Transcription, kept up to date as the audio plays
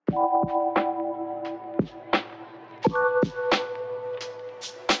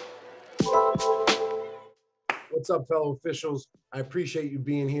What's up, fellow officials? I appreciate you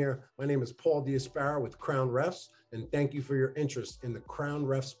being here. My name is Paul Diaspera with Crown REFS, and thank you for your interest in the Crown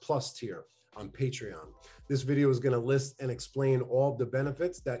REFS Plus tier on Patreon. This video is going to list and explain all of the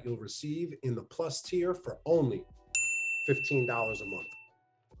benefits that you'll receive in the Plus tier for only $15 a month.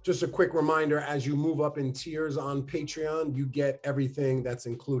 Just a quick reminder, as you move up in tiers on Patreon, you get everything that's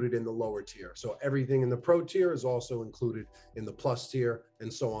included in the lower tier. So everything in the Pro tier is also included in the Plus tier,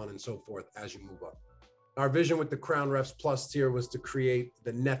 and so on and so forth as you move up. Our vision with the Crown REFS Plus tier was to create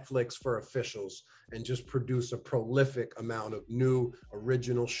the Netflix for officials and just produce a prolific amount of new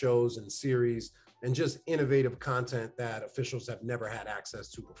original shows and series and just innovative content that officials have never had access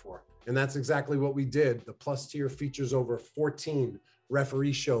to before. And that's exactly what we did. The Plus tier features over 14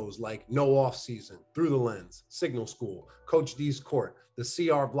 referee shows like No Off Season, Through the Lens, Signal School, Coach D's Court, the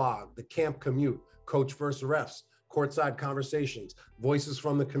CR Blog, the Camp Commute, Coach vs. Refs, Courtside Conversations, Voices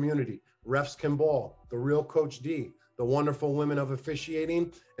from the Community, Refs Can Ball, The Real Coach D, The Wonderful Women of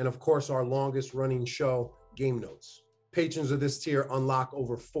Officiating, and of course, our longest running show, Game Notes. Patrons of this tier unlock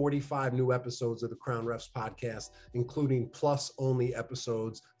over 45 new episodes of the Crown REFS podcast, including Plus-only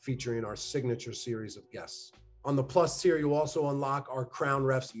episodes featuring our signature series of guests. On the Plus tier, you also unlock our Crown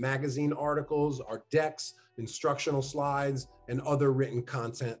REFS magazine articles, our decks, instructional slides, and other written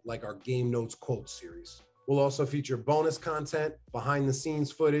content like our Game Notes quote series. We'll also feature bonus content, behind the scenes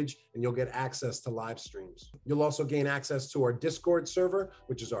footage, and you'll get access to live streams. You'll also gain access to our Discord server,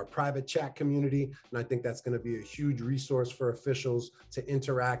 which is our private chat community. And I think that's going to be a huge resource for officials to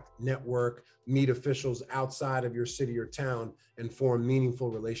interact, network, meet officials outside of your city or town, and form meaningful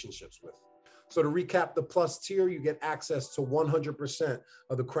relationships with. So to recap the Plus tier, you get access to 100%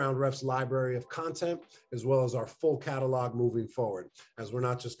 of the Crown REFS library of content, as well as our full catalog moving forward. As we're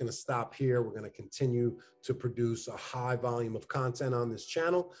not just going to stop here, we're going to continue to produce a high volume of content on this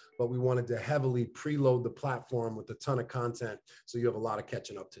channel, but we wanted to heavily preload the platform with a ton of content, so you have a lot of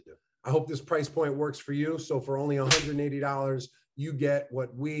catching up to do. I hope this price point works for you. So for only $180, you get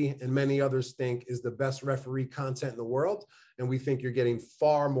what we and many others think is the best referee content in the world. And we think you're getting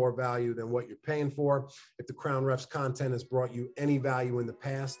far more value than what you're paying for. If the Crown REFS content has brought you any value in the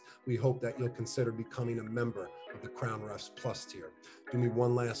past, we hope that you'll consider becoming a member of the Crown REFS Plus tier. Do me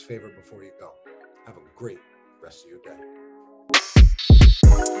one last favor before you go. Have a great rest of your day.